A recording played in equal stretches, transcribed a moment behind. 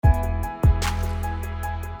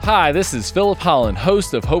Hi, this is Philip Holland,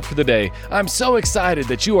 host of Hope for the Day. I'm so excited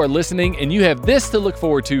that you are listening and you have this to look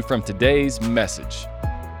forward to from today's message.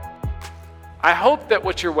 I hope that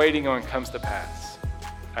what you're waiting on comes to pass.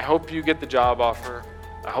 I hope you get the job offer.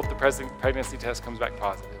 I hope the pregnancy test comes back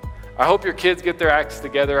positive. I hope your kids get their acts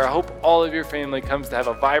together. I hope all of your family comes to have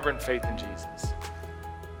a vibrant faith in Jesus.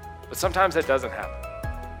 But sometimes that doesn't happen.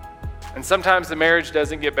 And sometimes the marriage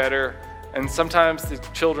doesn't get better. And sometimes the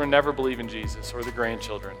children never believe in Jesus, or the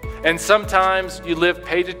grandchildren. And sometimes you live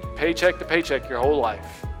paycheck to paycheck your whole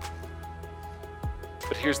life.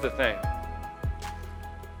 But here's the thing.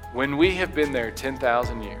 When we have been there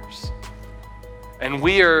 10,000 years, and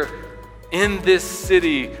we are in this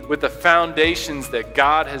city with the foundations that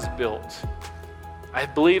God has built, I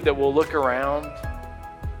believe that we'll look around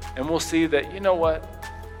and we'll see that, you know what?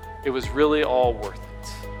 It was really all worth it.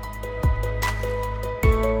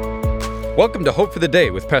 Welcome to Hope for the Day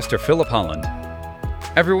with Pastor Philip Holland.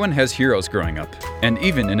 Everyone has heroes growing up, and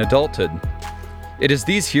even in adulthood. It is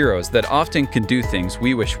these heroes that often can do things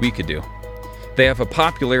we wish we could do. They have a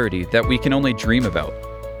popularity that we can only dream about.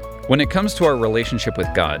 When it comes to our relationship with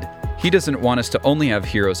God, He doesn't want us to only have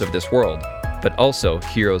heroes of this world, but also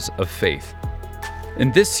heroes of faith.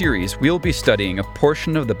 In this series, we'll be studying a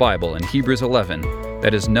portion of the Bible in Hebrews 11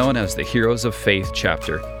 that is known as the Heroes of Faith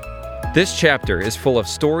chapter. This chapter is full of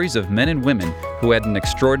stories of men and women who had an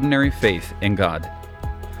extraordinary faith in God.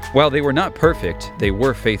 While they were not perfect, they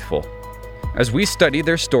were faithful. As we study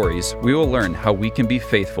their stories, we will learn how we can be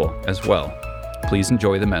faithful as well. Please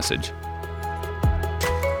enjoy the message.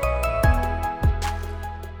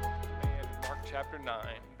 Mark chapter 9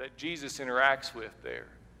 that Jesus interacts with there.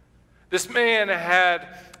 This man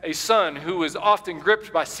had a son who was often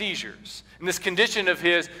gripped by seizures. And this condition of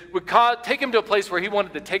his would take him to a place where he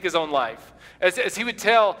wanted to take his own life. As he would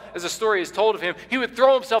tell, as the story is told of him, he would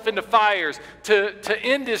throw himself into fires to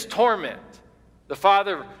end his torment. The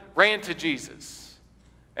father ran to Jesus.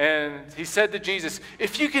 And he said to Jesus,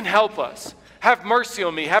 "If you can help us, have mercy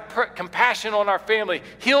on me, have compassion on our family,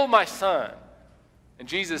 heal my son." And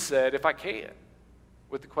Jesus said, "If I can,"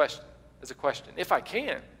 with the question, as a question, "if I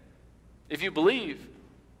can. If you believe,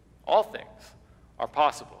 all things are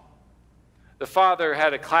possible." The father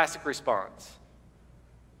had a classic response.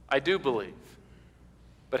 "I do believe,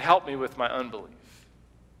 but help me with my unbelief."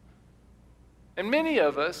 And many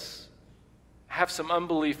of us have some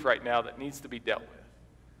unbelief right now that needs to be dealt with.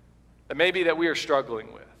 That maybe that we are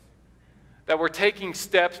struggling with. That we're taking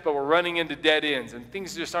steps, but we're running into dead ends, and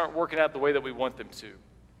things just aren't working out the way that we want them to.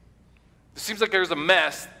 It seems like there's a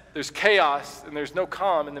mess. There's chaos, and there's no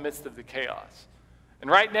calm in the midst of the chaos.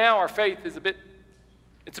 And right now, our faith is a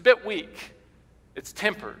bit weak. It's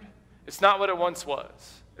tempered. It's not what it once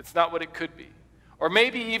was. It's not what it could be. Or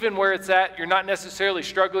maybe even where it's at, you're not necessarily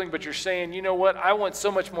struggling, but you're saying, you know what, I want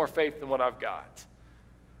so much more faith than what I've got.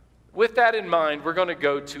 With that in mind, we're going to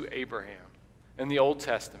go to Abraham in the Old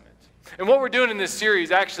Testament. And what we're doing in this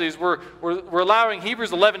series actually is we're allowing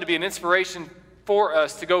Hebrews 11 to be an inspiration for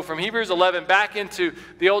us to go from Hebrews 11 back into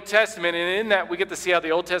the Old Testament, and in that we get to see how the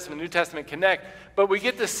Old Testament and New Testament connect, but we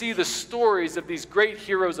get to see the stories of these great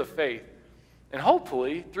heroes of faith. And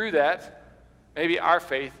hopefully, through that, maybe our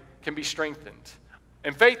faith can be strengthened.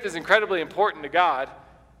 And faith is incredibly important to God.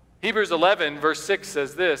 Hebrews 11, verse 6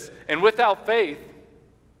 says this, "And without faith,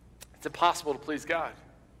 it's impossible to please God."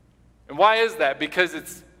 And why is that? Because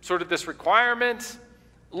it's sort of this requirement,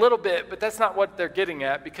 a little bit, but that's not what they're getting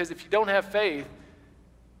at, because if you don't have faith,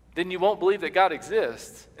 then you won't believe that God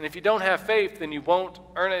exists. And if you don't have faith, then you won't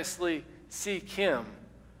earnestly seek Him.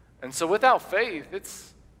 And so without faith,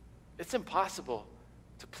 it's impossible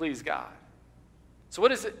to please God. So what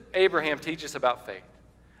does Abraham teach us about faith?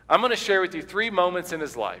 I'm going to share with you 3 moments in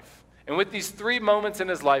his life. And with these 3 moments in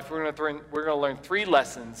his life, we're going to learn 3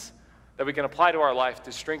 lessons that we can apply to our life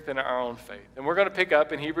to strengthen our own faith. And we're going to pick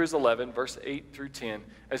up in Hebrews 11, verse 8 through 10,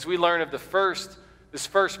 as we learn of this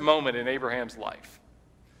first moment in Abraham's life.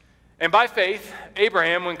 "And by faith,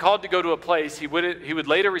 Abraham, when called to go to a place he would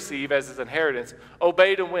later receive as his inheritance,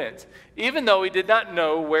 obeyed and went, even though he did not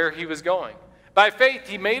know where he was going. By faith,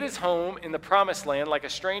 he made his home in the promised land like a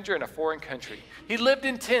stranger in a foreign country. He lived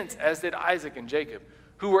in tents, as did Isaac and Jacob,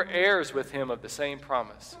 who were heirs with him of the same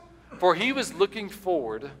promise. For he was looking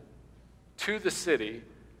forward to the city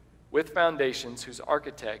with foundations, whose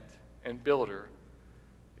architect and builder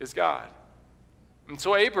is God." And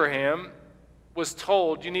so Abraham was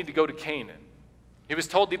told, you need to go to Canaan. He was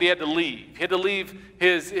told that he had to leave. He had to leave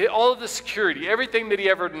all of the security, everything that he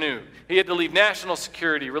ever knew. He had to leave national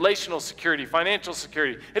security, relational security, financial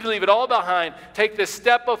security. He had to leave it all behind, take this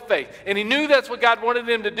step of faith. And he knew that's what God wanted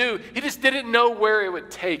him to do. He just didn't know where it would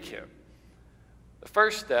take him. The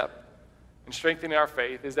first step in strengthening our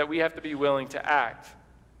faith is that we have to be willing to act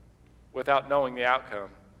without knowing the outcome.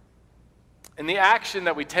 And the action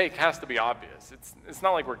that we take has to be obvious. It's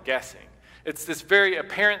not like we're guessing. It's this very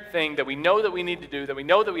apparent thing that we know that we need to do, that we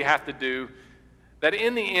know that we have to do, that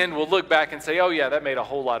in the end we'll look back and say, oh yeah, that made a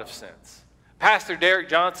whole lot of sense. Pastor Derek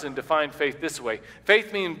Johnson defined faith this way.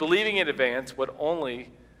 Faith means believing in advance what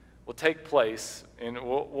only will take place and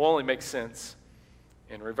will only make sense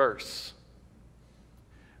in reverse.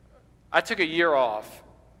 I took a year off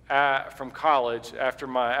from college after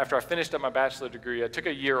I finished up my bachelor degree. I took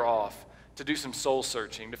a year off to do some soul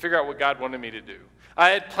searching, to figure out what God wanted me to do. I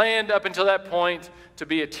had planned up until that point to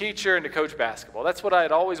be a teacher and to coach basketball. That's what I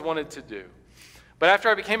had always wanted to do. But after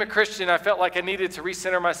I became a Christian, I felt like I needed to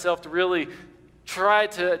recenter myself to really try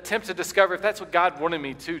to attempt to discover if that's what God wanted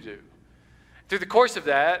me to do. Through the course of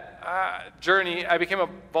that journey, I became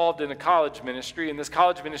involved in a college ministry, and this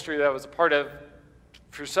college ministry that I was a part of,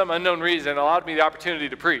 for some unknown reason, allowed me the opportunity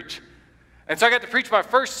to preach. And so I got to preach my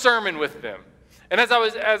first sermon with them. And as I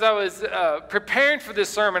was preparing for this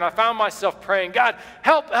sermon, I found myself praying, God,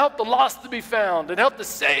 help the lost to be found, and help the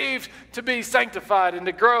saved to be sanctified and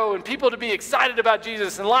to grow, and people to be excited about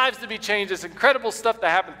Jesus, and lives to be changed. This incredible stuff that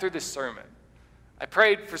happened through this sermon. I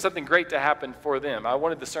prayed for something great to happen for them. I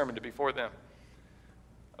wanted the sermon to be for them.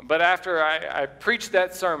 But after I preached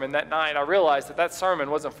that sermon that night, I realized that sermon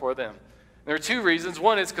wasn't for them. And there were two reasons.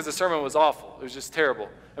 One is because the sermon was awful. It was just terrible.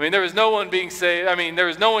 I mean, there was no one being saved. I mean, there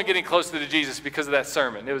was no one getting closer to Jesus because of that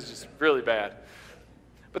sermon. It was just really bad.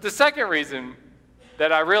 But the second reason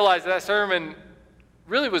that I realized that sermon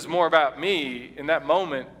really was more about me in that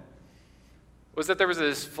moment was that there was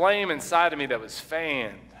this flame inside of me that was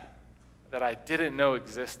fanned that I didn't know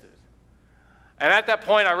existed. And at that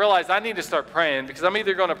point, I realized I need to start praying, because I'm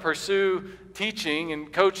either going to pursue teaching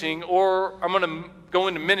and coaching, or I'm going to go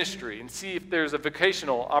into ministry and see if there's a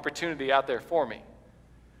vocational opportunity out there for me.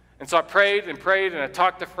 And so I prayed, and I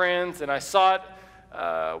talked to friends, and I sought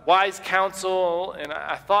wise counsel, and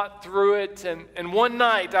I thought through it. And one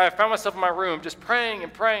night, I found myself in my room just praying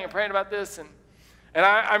about this. And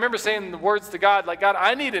I remember saying the words to God, like, God,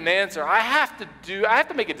 I need an answer. I have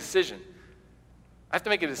to make a decision. I have to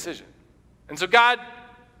make a decision. And so God,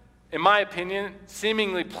 in my opinion,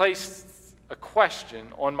 seemingly placed a question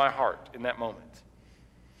on my heart in that moment.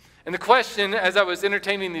 And the question, as I was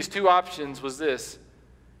entertaining these two options, was this: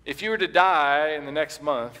 if you were to die in the next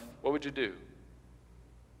month, what would you do?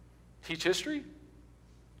 Teach history,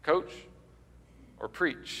 coach, or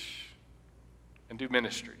preach and do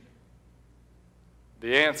ministry?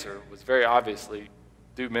 The answer was very obviously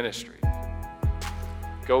do ministry.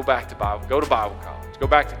 Go to Bible college. Go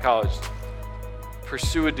back to college.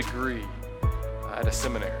 Pursue a degree at a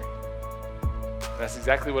seminary. And that's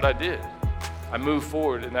exactly what I did. I moved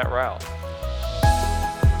forward in that route.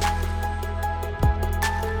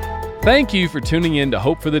 Thank you for tuning in to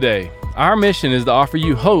Hope for the Day. Our mission is to offer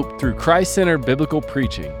you hope through Christ-centered biblical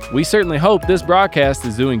preaching. We certainly hope this broadcast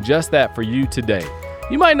is doing just that for you today.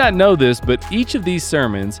 You might not know this, but each of these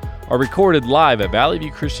sermons are recorded live at Valley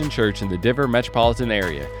View Christian Church in the Denver metropolitan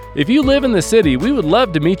area. If you live in the city, we would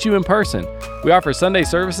love to meet you in person. We offer Sunday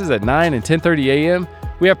services at 9 and 10:30 a.m.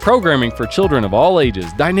 We have programming for children of all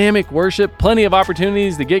ages, dynamic worship, plenty of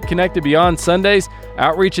opportunities to get connected beyond Sundays,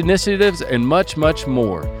 outreach initiatives, and much, much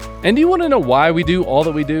more. And do you want to know why we do all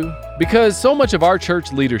that we do? Because so much of our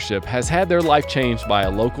church leadership has had their life changed by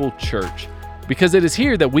a local church. Because it is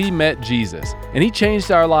here that we met Jesus, and He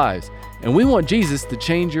changed our lives. And we want Jesus to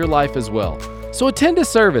change your life as well. So attend a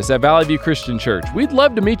service at Valley View Christian Church. We'd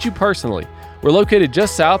love to meet you personally. We're located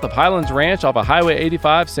just south of Highlands Ranch off of Highway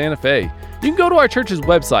 85, Santa Fe. You can go to our church's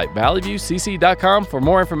website, valleyviewcc.com, for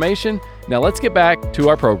more information. Now let's get back to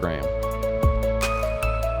our program.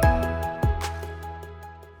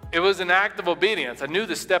 It was an act of obedience. I knew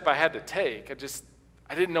the step I had to take.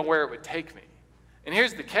 I didn't know where it would take me. And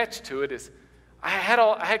here's the catch to it is, I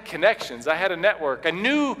had connections. I had a network. I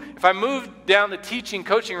knew if I moved down the teaching,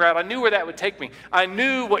 coaching route, I knew where that would take me. I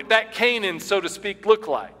knew what that Canaan, so to speak, looked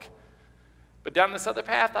like. But down this other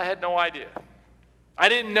path, I had no idea. I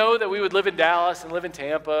didn't know that we would live in Dallas and live in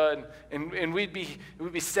Tampa and we'd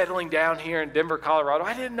be settling down here in Denver, Colorado.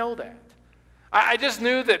 I didn't know that. I just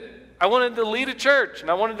knew that I wanted to lead a church and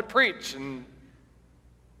I wanted to preach. And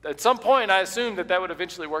at some point, I assumed that would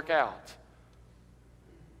eventually work out.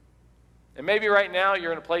 And maybe right now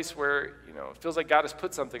you're in a place where, it feels like God has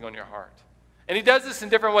put something on your heart. And He does this in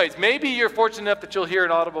different ways. Maybe you're fortunate enough that you'll hear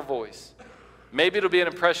an audible voice. Maybe it'll be an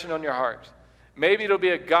impression on your heart. Maybe it'll be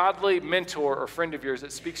a godly mentor or friend of yours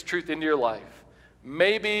that speaks truth into your life.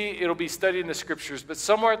 Maybe it'll be studying the scriptures, but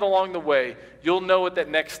somewhere along the way, you'll know what that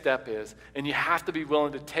next step is. And you have to be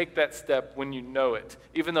willing to take that step when you know it,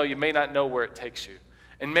 even though you may not know where it takes you.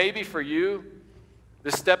 And maybe for you,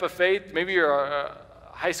 the step of faith, maybe you're a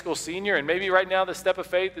high school senior, and maybe right now the step of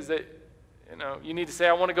faith is that, you need to say,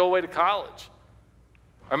 I want to go away to college.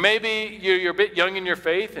 Or maybe you're a bit young in your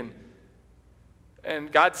faith,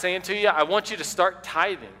 and God's saying to you, I want you to start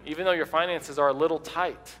tithing, even though your finances are a little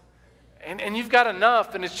tight. And you've got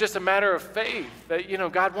enough, and it's just a matter of faith that,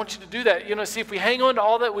 God wants you to do that. See, if we hang on to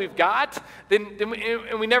all that we've got,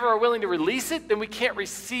 and we never are willing to release it, then we can't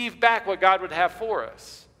receive back what God would have for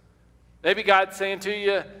us. Maybe God's saying to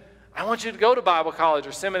you, I want you to go to Bible college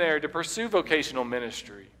or seminary to pursue vocational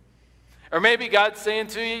ministry. Or maybe God's saying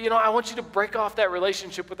to you, I want you to break off that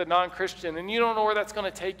relationship with a non-Christian, and you don't know where that's going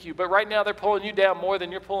to take you, but right now they're pulling you down more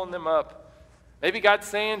than you're pulling them up. Maybe God's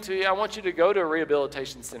saying to you, I want you to go to a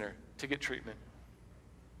rehabilitation center to get treatment.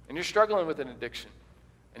 And you're struggling with an addiction,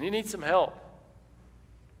 and you need some help.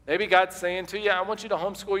 Maybe God's saying to you, I want you to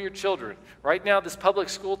homeschool your children. Right now, this public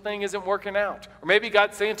school thing isn't working out. Or maybe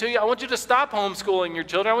God's saying to you, I want you to stop homeschooling your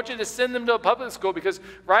children. I want you to send them to a public school because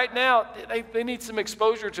right now, they need some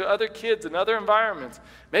exposure to other kids and other environments.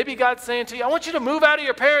 Maybe God's saying to you, I want you to move out of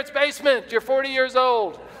your parents' basement. You're 40 years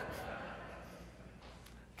old.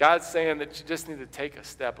 God's saying that you just need to take a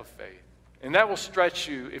step of faith. And that will stretch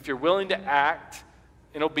you if you're willing to act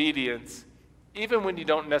in obedience, even when you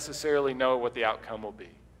don't necessarily know what the outcome will be.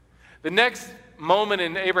 The next moment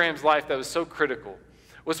in Abraham's life that was so critical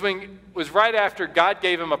was right after God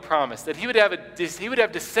gave him a promise that he would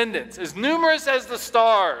have descendants as numerous as the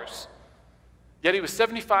stars. Yet he was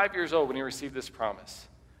 75 years old when he received this promise.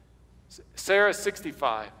 Sarah,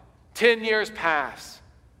 65. 10 years pass.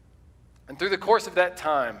 And through the course of that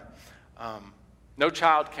time, no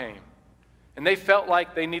child came. And they felt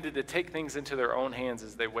like they needed to take things into their own hands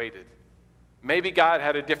as they waited. Maybe God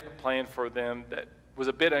had a different plan for them that was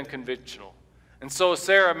a bit unconventional. And so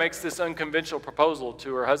Sarah makes this unconventional proposal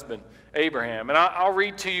to her husband, Abraham. And I'll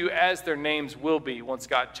read to you as their names will be once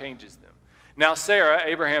God changes them. Now Sarah,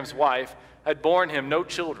 Abraham's wife, had borne him no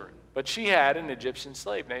children, but she had an Egyptian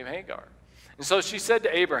slave named Hagar. And so she said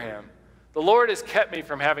to Abraham, the Lord has kept me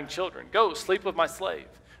from having children. Go, sleep with my slave.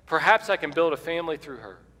 Perhaps I can build a family through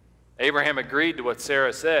her. Abraham agreed to what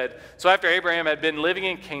Sarah said. So after Abraham had been living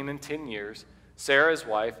in Canaan 10 years, Sarah, his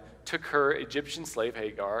wife, took her Egyptian slave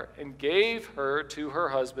Hagar and gave her to her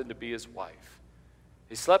husband to be his wife.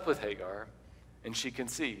 He slept with Hagar, and she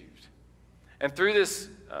conceived. And through this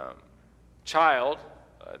child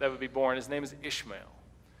that would be born, his name is Ishmael,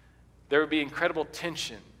 there would be incredible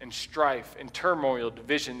tension and strife and turmoil,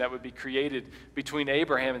 division that would be created between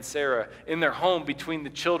Abraham and Sarah in their home, between the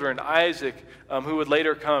children, Isaac, who would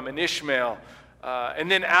later come, and Ishmael.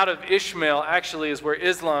 And then out of Ishmael actually is where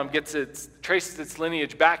Islam traces its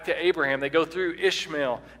lineage back to Abraham. They go through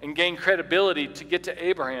Ishmael and gain credibility to get to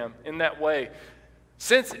Abraham in that way.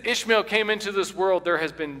 Since Ishmael came into this world, there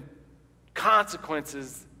has been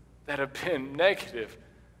consequences that have been negative.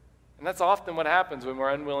 And that's often what happens when we're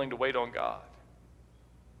unwilling to wait on God.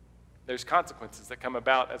 There's consequences that come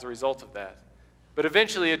about as a result of that. But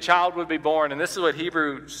eventually a child would be born, and this is what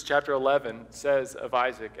Hebrews chapter 11 says of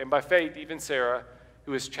Isaac. And by faith, even Sarah,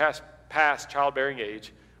 who is past childbearing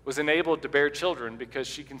age, was enabled to bear children because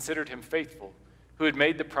she considered him faithful, who had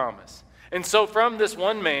made the promise. And so from this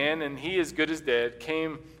one man, and he as good as dead,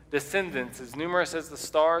 came descendants as numerous as the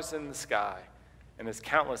stars in the sky and as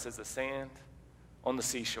countless as the sand on the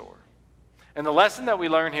seashore. And the lesson that we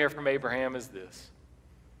learn here from Abraham is this,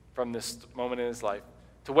 from this moment in his life: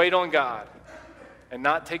 to wait on God and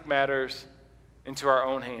not take matters into our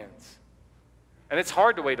own hands. And it's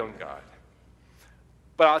hard to wait on God.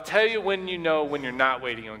 But I'll tell you when you know when you're not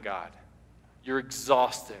waiting on God. You're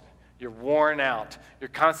exhausted. You're worn out. You're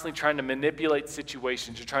constantly trying to manipulate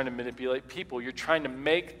situations. You're trying to manipulate people. You're trying to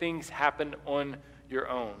make things happen on your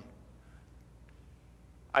own.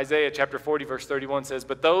 Isaiah chapter 40, verse 31 says,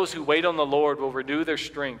 "But those who wait on the Lord will renew their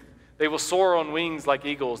strength. They will soar on wings like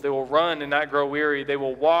eagles. They will run and not grow weary. They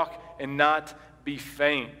will walk and not be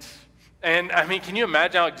faint." And I mean, can you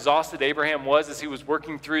imagine how exhausted Abraham was as he was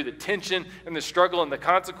working through the tension and the struggle and the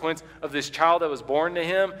consequence of this child that was born to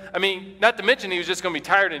him? I mean, not to mention he was just going to be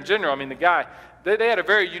tired in general. I mean, the guy, they had a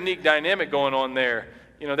very unique dynamic going on there.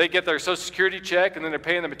 You know, they get their Social Security check, and then they're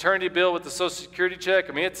paying the maternity bill with the Social Security check.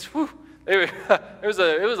 I mean, it's, it was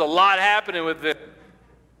a lot happening with it.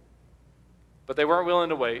 But they weren't willing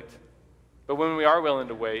to wait. But when we are willing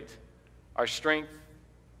to wait, our strength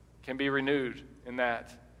can be renewed in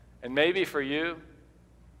that. And maybe for you,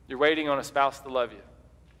 you're waiting on a spouse to love you.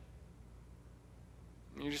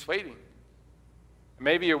 You're just waiting.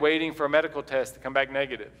 Maybe you're waiting for a medical test to come back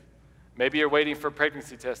negative. Maybe you're waiting for a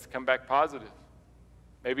pregnancy test to come back positive.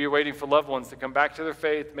 Maybe you're waiting for loved ones to come back to their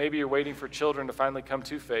faith. Maybe you're waiting for children to finally come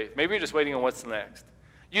to faith. Maybe you're just waiting on what's next.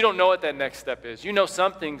 You don't know what that next step is. You know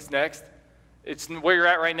something's next. It's where you're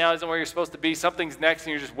at right now isn't where you're supposed to be. Something's next,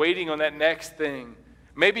 and you're just waiting on that next thing.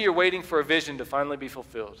 Maybe you're waiting for a vision to finally be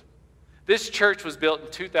fulfilled. This church was built in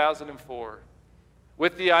 2004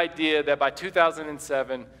 with the idea that by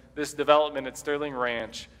 2007, this development at Sterling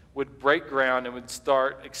Ranch would break ground and would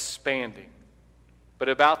start expanding. But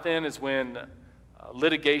about then is when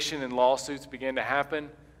litigation and lawsuits began to happen,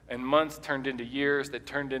 and months turned into years that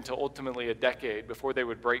turned into ultimately a decade before they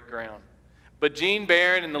would break ground. But Gene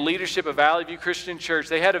Barron and the leadership of Valley View Christian Church,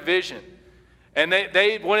 they had a vision. And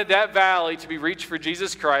they wanted that valley to be reached for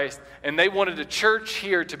Jesus Christ, and they wanted a church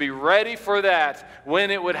here to be ready for that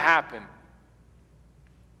when it would happen.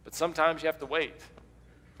 But sometimes you have to wait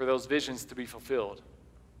for those visions to be fulfilled.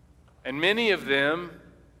 And many of them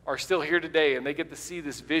are still here today, and they get to see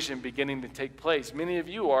this vision beginning to take place. Many of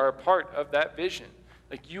you are a part of that vision.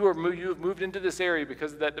 Like you have moved into this area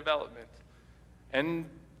because of that development. And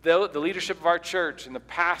the leadership of our church and the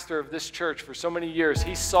pastor of this church for so many years,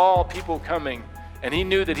 he saw people coming, and he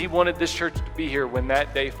knew that he wanted this church to be here when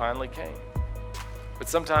that day finally came. But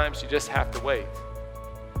sometimes you just have to wait.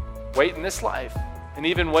 Wait in this life, and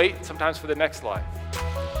even wait sometimes for the next life.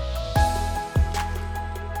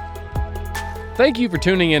 Thank you for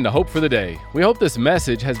tuning in to Hope for the Day. We hope this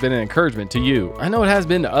message has been an encouragement to you. I know it has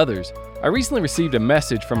been to others. I recently received a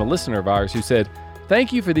message from a listener of ours who said,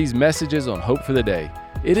 "Thank you for these messages on Hope for the Day.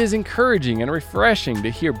 It is encouraging and refreshing to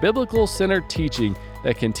hear biblical-centered teaching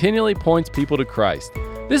that continually points people to Christ.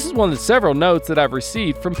 This is one of the several notes that I've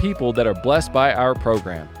received from people that are blessed by our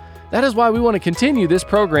program. That is why we want to continue this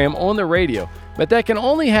program on the radio, but that can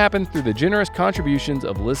only happen through the generous contributions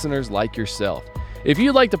of listeners like yourself. If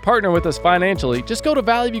you'd like to partner with us financially, just go to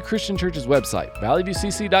Valley View Christian Church's website,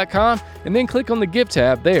 valleyviewcc.com, and then click on the Give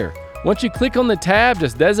tab there. Once you click on the tab,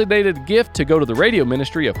 just designate a gift to go to the radio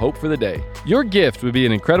ministry of Hope for the Day. Your gift would be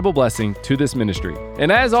an incredible blessing to this ministry.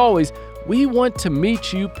 And as always, we want to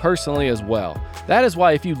meet you personally as well. That is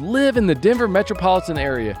why if you live in the Denver metropolitan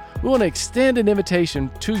area, we want to extend an invitation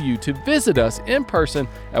to you to visit us in person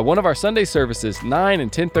at one of our Sunday services, 9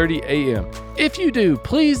 and 10:30 a.m. If you do,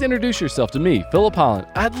 please introduce yourself to me, Philip Holland.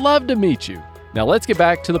 I'd love to meet you. Now let's get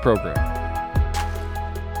back to the program.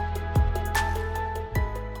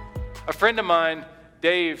 A friend of mine,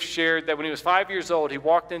 Dave, shared that when he was 5 years old, he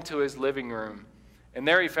walked into his living room, and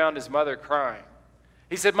there he found his mother crying.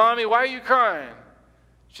 He said, "Mommy, why are you crying?"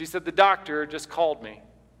 She said, "The doctor just called me.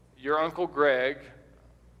 Your Uncle Greg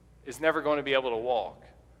is never going to be able to walk.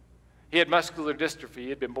 He had muscular dystrophy. He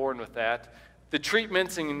had been born with that. The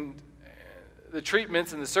treatments and the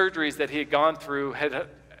surgeries that he had gone through,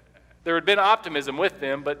 there had been optimism with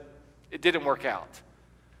them, but it didn't work out.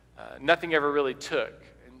 Nothing ever really took.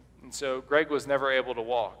 And so Greg was never able to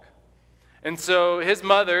walk." And so his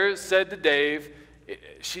mother said to Dave,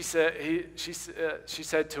 she said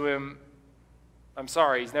to him, "I'm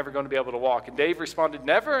sorry, he's never going to be able to walk." And Dave responded,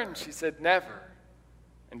 "Never?" And she said, "Never."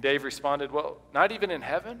 And Dave responded, "Well, not even in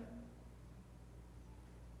heaven?"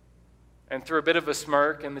 And through a bit of a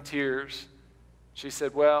smirk and the tears, she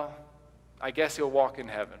said, "Well, I guess he'll walk in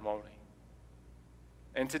heaven, won't he?"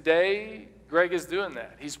 And today, Greg is doing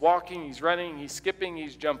that. He's walking, he's running, he's skipping,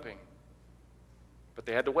 he's jumping. But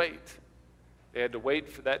they had to wait. They had to wait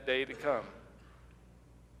for that day to come.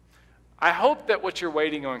 I hope that what you're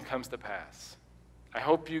waiting on comes to pass. I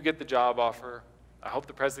hope you get the job offer. I hope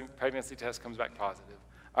the pregnancy test comes back positive.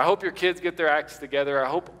 I hope your kids get their acts together. I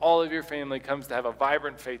hope all of your family comes to have a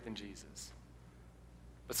vibrant faith in Jesus.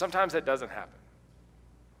 But sometimes that doesn't happen.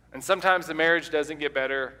 And sometimes the marriage doesn't get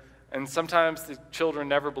better. And sometimes the children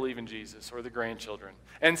never believe in Jesus, or the grandchildren.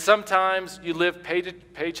 And sometimes you live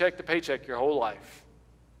paycheck to paycheck your whole life.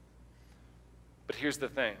 But here's the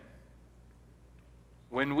thing.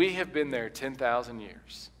 When we have been there 10,000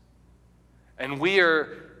 years, and we are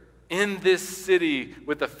in this city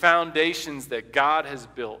with the foundations that God has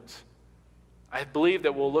built, I believe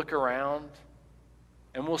that we'll look around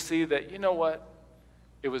and we'll see that, you know what?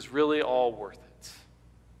 It was really all worth it.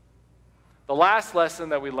 The last lesson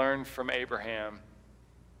that we learned from Abraham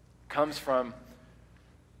comes from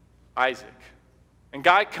Isaac. And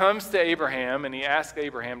God comes to Abraham and he asks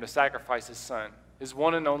Abraham to sacrifice his son, his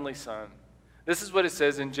one and only son. This is what it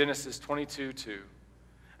says in Genesis 22:2.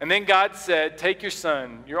 And then God said, "Take your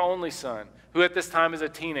son, your only son, who at this time is a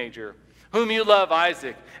teenager, whom you love,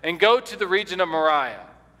 Isaac, and go to the region of Moriah.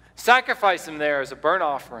 Sacrifice him there as a burnt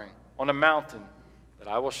offering on a mountain that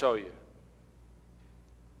I will show you."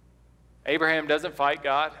 Abraham doesn't fight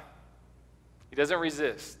God. He doesn't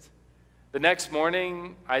resist. The next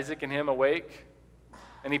morning, Isaac and him awake,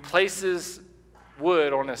 and he places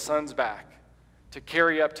wood on his son's back to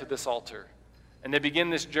carry up to this altar. And they begin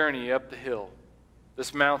this journey up the hill,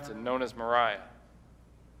 this mountain known as Moriah.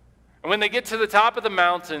 And when they get to the top of the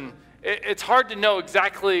mountain, it's hard to know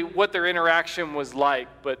exactly what their interaction was like,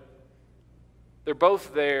 but they're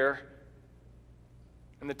both there.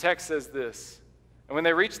 And the text says this: and when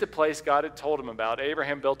they reached the place God had told him about,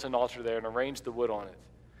 Abraham built an altar there and arranged the wood on it.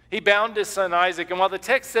 He bound his son Isaac, and while the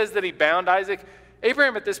text says that he bound Isaac,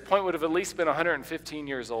 Abraham at this point would have at least been 115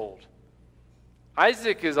 years old.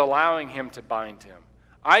 Isaac is allowing him to bind him.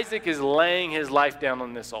 Isaac is laying his life down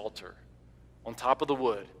on this altar, on top of the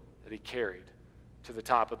wood that he carried to the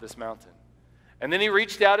top of this mountain. And then he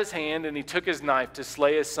reached out his hand and he took his knife to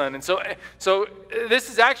slay his son. And so this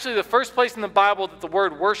is actually the first place in the Bible that the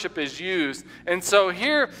word worship is used. And so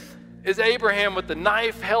here is Abraham with the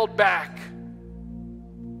knife held back.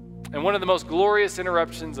 And one of the most glorious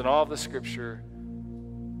interruptions in all of the scripture,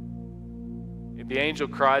 the angel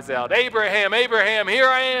cries out, "Abraham, Abraham, here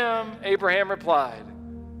I am." Abraham replied,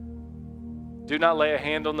 "Do not lay a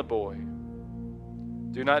hand on the boy.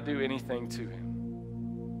 Do not do anything to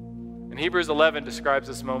him." And Hebrews 11 describes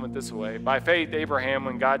this moment this way: by faith, Abraham,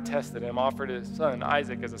 when God tested him, offered his son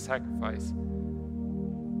Isaac as a sacrifice.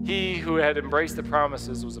 He who had embraced the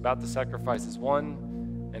promises was about to sacrifice his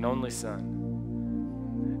one and only son.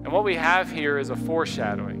 And what we have here is a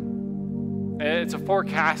foreshadowing. It's a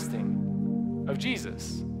forecasting of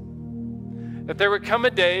Jesus. That there would come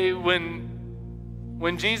a day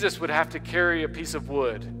when Jesus would have to carry a piece of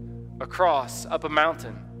wood across, up a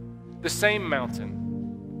mountain, the same mountain.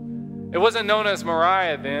 It wasn't known as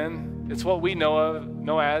Moriah then. It's what we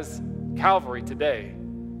know as Calvary today.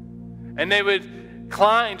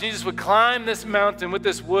 And Jesus would climb this mountain with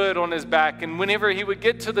this wood on his back, and whenever he would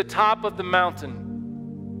get to the top of the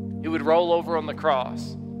mountain, he would roll over on the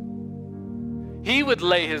cross. He would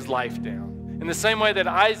lay his life down in the same way that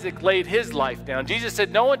Isaac laid his life down. Jesus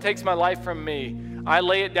said, "No one takes my life from me. I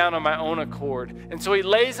lay it down on my own accord." And so he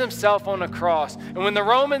lays himself on a cross. And when the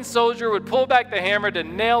Roman soldier would pull back the hammer to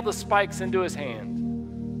nail the spikes into his hand,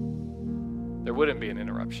 there wouldn't be an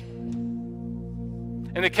interruption.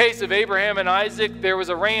 In the case of Abraham and Isaac, there was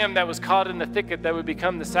a ram that was caught in the thicket that would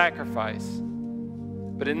become the sacrifice.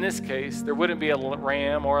 But in this case, there wouldn't be a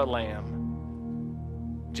ram or a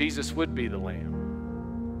lamb. Jesus would be the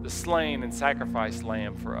lamb, the slain and sacrificed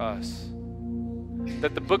lamb for us.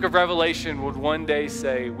 That the book of Revelation would one day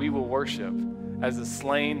say, we will worship as the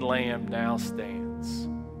slain lamb now stands.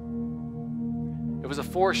 It was a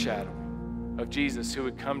foreshadowing of Jesus who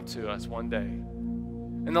would come to us one day.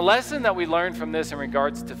 And the lesson that we learn from this in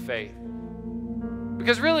regards to faith,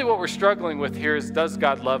 because really what we're struggling with here is, does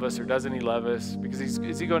God love us or doesn't he love us? Because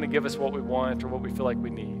is he going to give us what we want or what we feel like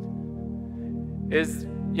we need? Is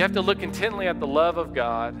you have to look intently at the love of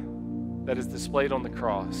God that is displayed on the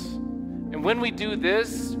cross. And when we do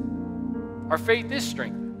this, our faith is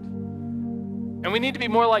strengthened. And we need to be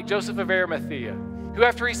more like Joseph of Arimathea, who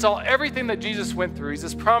after he saw everything that Jesus went through, he's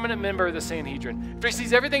this prominent member of the Sanhedrin. After he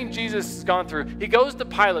sees everything Jesus has gone through, he goes to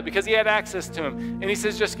Pilate because he had access to him. And he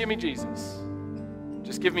says, just give me Jesus.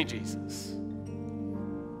 Just give me Jesus.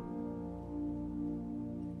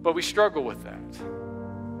 But we struggle with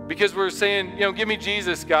that. Because we're saying, give me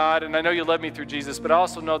Jesus, God, and I know you'll love me through Jesus, but I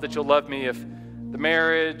also know that you'll love me if the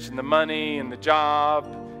marriage and the money and the job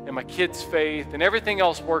and my kids' faith and everything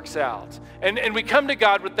else works out. And we come to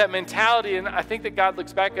God with that mentality, and I think that God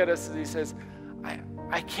looks back at us and he says,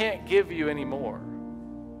 I can't give you any more.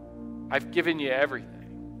 I've given you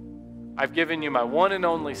everything. I've given you my one and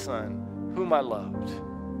only Son, whom I loved.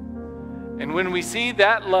 And when we see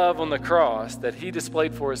that love on the cross that he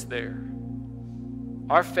displayed for us there,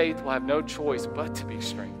 our faith will have no choice but to be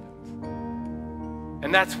strengthened.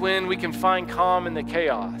 And that's when we can find calm in the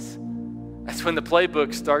chaos. That's when the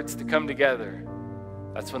playbook starts to come together.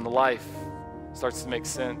 That's when the life starts to make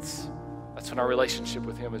sense. That's when our relationship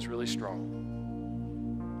with him is really strong.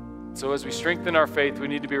 So as we strengthen our faith, we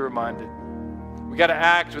need to be reminded. We got to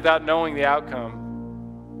act without knowing the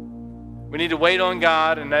outcome. We need to wait on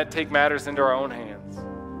God and not take matters into our own hands.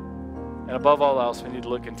 And above all else, we need to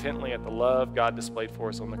look intently at the love God displayed for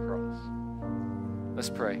us on the cross. Let's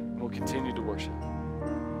pray, and we'll continue to worship.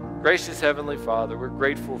 Gracious Heavenly Father, we're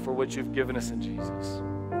grateful for what you've given us in Jesus.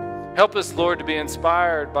 Help us, Lord, to be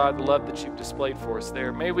inspired by the love that you've displayed for us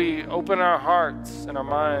there. May we open our hearts and our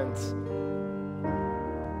minds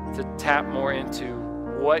to tap more into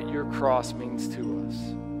what your cross means to us.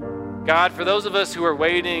 God, for those of us who are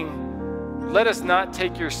waiting let us not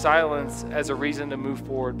take your silence as a reason to move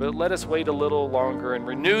forward, but let us wait a little longer and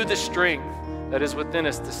renew the strength that is within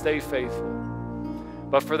us to stay faithful.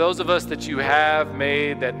 But for those of us that you have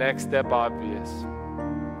made that next step obvious,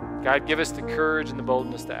 God, give us the courage and the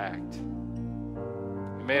boldness to act.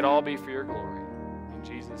 And may it all be for your glory. In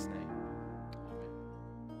Jesus' name.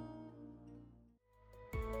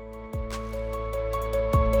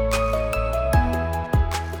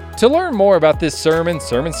 To learn more about this sermon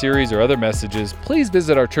series, or other messages, please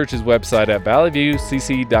visit our church's website at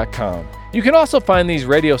valleyviewcc.com. You can also find these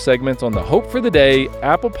radio segments on the Hope for the Day,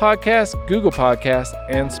 Apple Podcasts, Google Podcasts,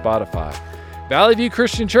 and Spotify. Valley View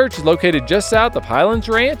Christian Church is located just south of Highlands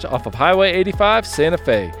Ranch off of Highway 85, Santa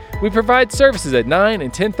Fe. We provide services at 9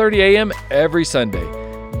 and 10:30 a.m. every Sunday.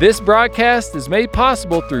 This broadcast is made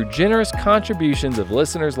possible through generous contributions of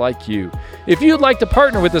listeners like you. If you'd like to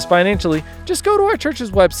partner with us financially, just go to our church's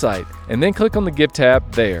website and then click on the Give tab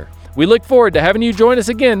there. We look forward to having you join us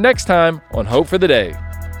again next time on Hope for the Day.